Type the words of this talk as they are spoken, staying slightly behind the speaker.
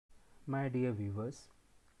My dear viewers,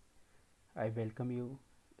 I welcome you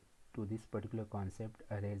to this particular concept,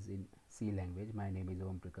 arrays in C language. My name is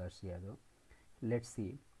Om Prakash Yadav. Let's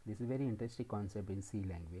see, this is a very interesting concept in C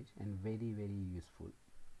language and very useful.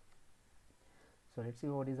 So let's see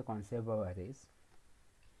what is the concept of arrays.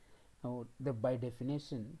 Now by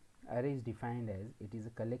definition, array is defined as it is a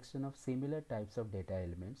collection of similar types of data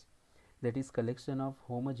elements, that is collection of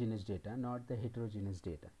homogeneous data, not the heterogeneous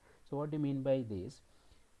data. So what do you mean by this?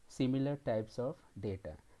 Similar types of data.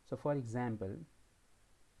 So for example,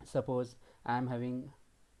 suppose I am having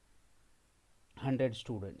 100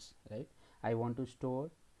 students, right? I want to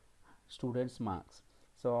store students marks,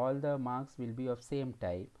 so all the marks will be of same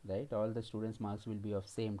type, right? All the students marks will be of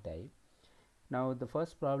same type. Now the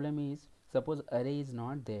first problem is, suppose array is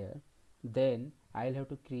not there, then I'll have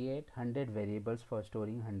to create 100 variables for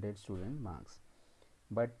storing 100 student marks.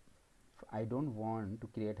 But I don't want to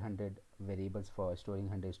create 100 variables for storing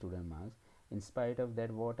 100 student marks. In spite of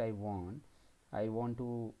that, what I want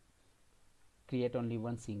to create only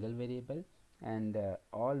one single variable, and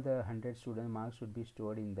all the 100 student marks should be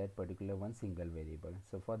stored in that particular one single variable.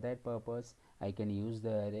 So for that purpose, I can use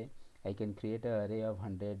the array. I can create an array of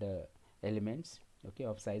 100 elements, okay,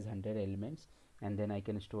 of size 100 elements, and then I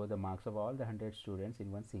can store the marks of all the 100 students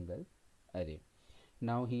in one single array.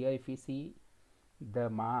 Now here if we see,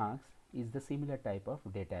 the marks is the similar type of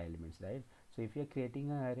data elements, right? So if you are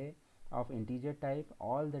creating an array of integer type,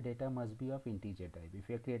 all the data must be of integer type. If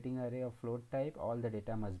you are creating an array of float type, all the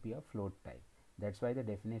data must be of float type. That's why the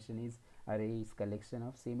definition is array is collection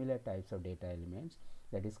of similar types of data elements,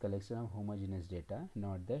 that is collection of homogeneous data,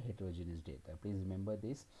 not the heterogeneous data. Please remember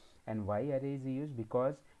this. And why array is used?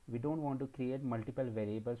 Because we don't want to create multiple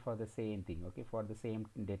variables for the same thing, okay, for the same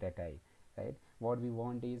data type, right? What we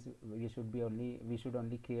want is we should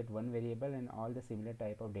only create one variable, and all the similar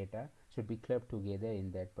type of data should be clubbed together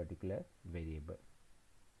in that particular variable.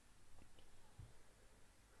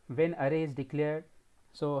 When array is declared,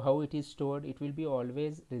 so how it is stored? It will be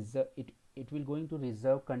always reserve, it will going to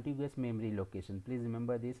reserve contiguous memory location. Please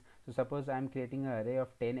remember this. So suppose I am creating an array of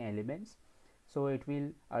 10 elements, so it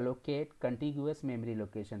will allocate contiguous memory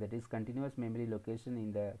location, that is continuous memory location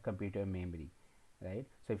in the computer memory, right?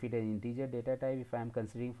 So if it is integer data type, if I am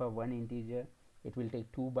considering for one integer, it will take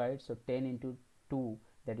 2 bytes, so 10 into 2,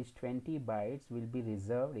 that is 20 bytes will be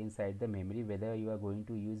reserved inside the memory, whether you are going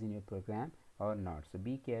to use in your program or not. So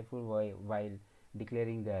be careful while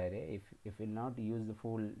declaring the array. If you will not use the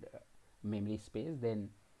full memory space, then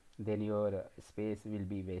your space will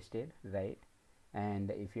be wasted, right?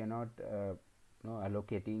 And if you are not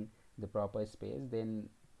allocating the proper space, then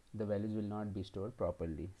the values will not be stored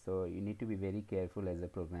properly. So you need to be very careful as a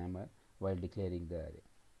programmer while declaring the array.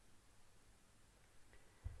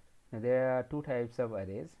 Now there are two types of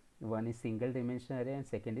arrays. One is single dimension array and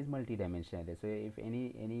second is multi-dimension array. So if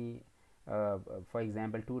any for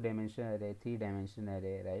example 2-dimension array, 3-dimension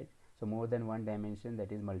array, right? So more than one dimension,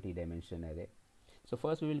 that is multi-dimension array. So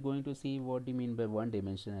first we will going to see what do you mean by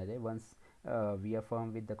one-dimension array. Once we are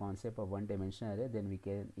firm with the concept of one-dimension array, then we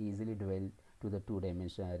can easily dwell to the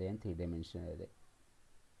 2-dimension array and 3-dimension array.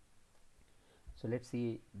 So let's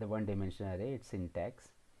see the one-dimension array, its syntax.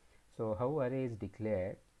 So how array is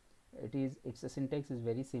declared? Its syntax is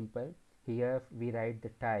very simple. Here we write the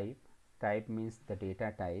type means the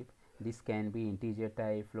data type. This can be integer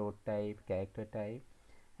type, float type, character type,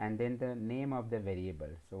 and then the name of the variable.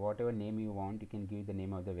 So whatever name you want, you can give the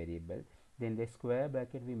name of the variable. Then the square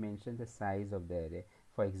bracket, we mention the size of the array.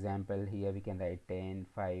 For example, here we can write 10,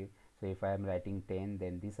 5. So if I am writing 10,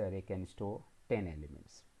 then this array can store 10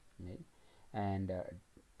 elements, right? And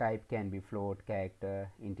type can be float, character,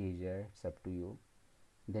 integer, it's up to you.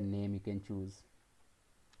 The name you can choose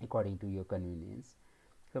according to your convenience.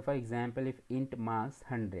 So for example, if int marks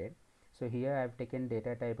 100, so here I have taken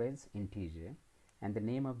data type as integer and the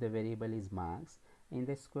name of the variable is marks. In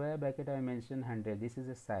the square bracket I mentioned 100, this is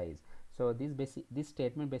a size. So this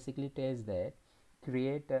statement basically tells that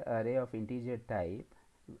create an array of integer type,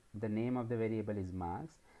 the name of the variable is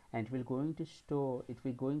marks, and it will going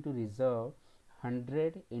to reserve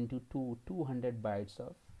 100 into 200 bytes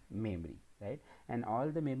of memory, right? And all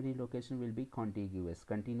the memory location will be continuous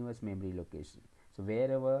memory location. So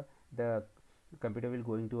wherever the computer will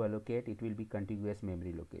going to allocate, it will be contiguous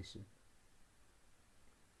memory location.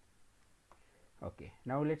 Okay,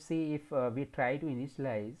 now let's see if we try to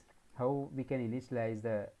initialize, how we can initialize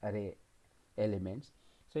the array elements.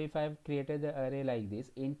 So if I have created the array like this,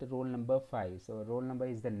 int roll number 5, so roll number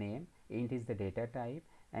is the name, int is the data type,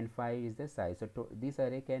 and 5 is the size. So this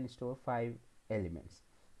array can store 5 elements,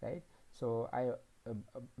 right? So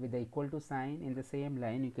with the equal to sign in the same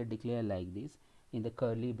line, you can declare like this in the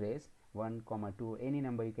curly brace, 1 comma 2, any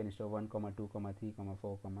number you can store, 1 comma 2 comma 3 comma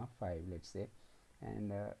 4 comma 5, let's say,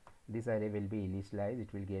 and this array will be initialized.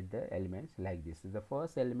 It will get the elements like this. So the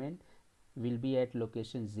first element will be at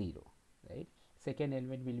location 0, right? Second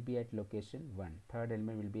element will be at location 1, third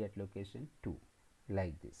element will be at location 2,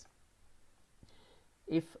 like this.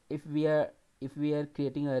 If we are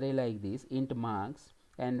creating an array like this, int marks,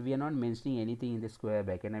 and we are not mentioning anything in the square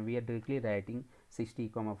bracket, and we are directly writing 60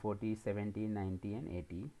 comma 40 70 90 and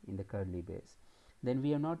 80 in the curly brace, then we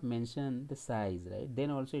have not mentioned the size, right?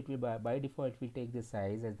 Then also it will by default it will take the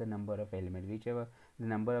size as the number of elements, whichever the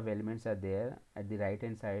number of elements are there at the right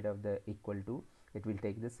hand side of the equal to, it will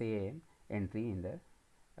take the same entry in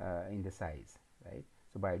the size, right?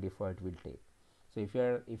 So by default it will take. So if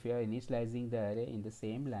you are initializing the array in the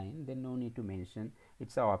same line, then no need to mention,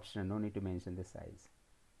 it's an option, no need to mention the size.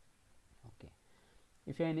 Okay,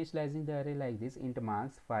 if you are initializing the array like this, int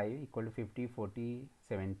marks 5 equal to 50 40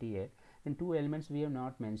 78, then two elements we have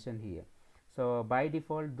not mentioned here. So by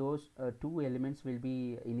default those two elements will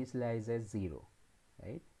be initialized as 0,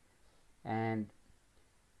 right? And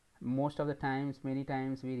most of the times, many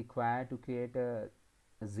times we require to create a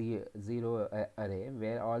zero array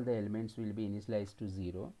where all the elements will be initialized to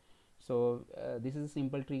 0. So this is a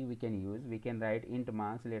simple trick we can use. We can write int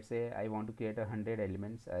marks, let's say I want to create a 100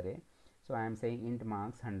 elements array, so I am saying int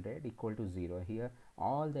marks 100 equal to 0. Here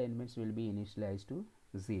all the elements will be initialized to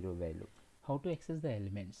 0 value. How to access the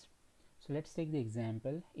elements? So let's take the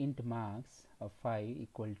example, int marks of 5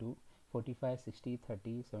 equal to 45 60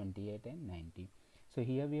 30 78 and 90. So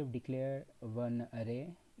here we have declared one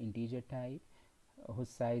array integer type whose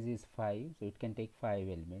size is 5, so it can take 5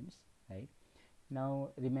 elements, right? Now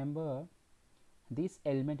remember, this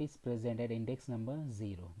element is present at index number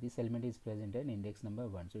 0, this element is present at index number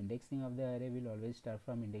 1, so indexing of the array will always start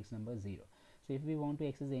from index number 0. So if we want to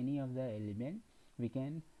access any of the element, we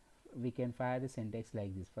can fire the syntax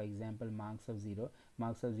like this. For example, marks of 0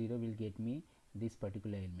 will get me this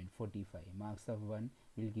particular element 45, marks of 1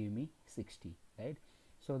 will give me 60, right?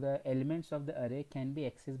 So the elements of the array can be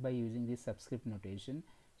accessed by using this subscript notation.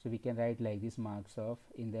 So we can write like this, marks of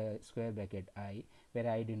in the square bracket I, where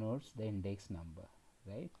I denotes the index number,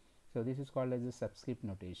 right? So this is called as a subscript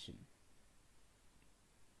notation.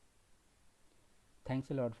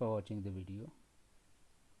 Thanks a lot for watching the video.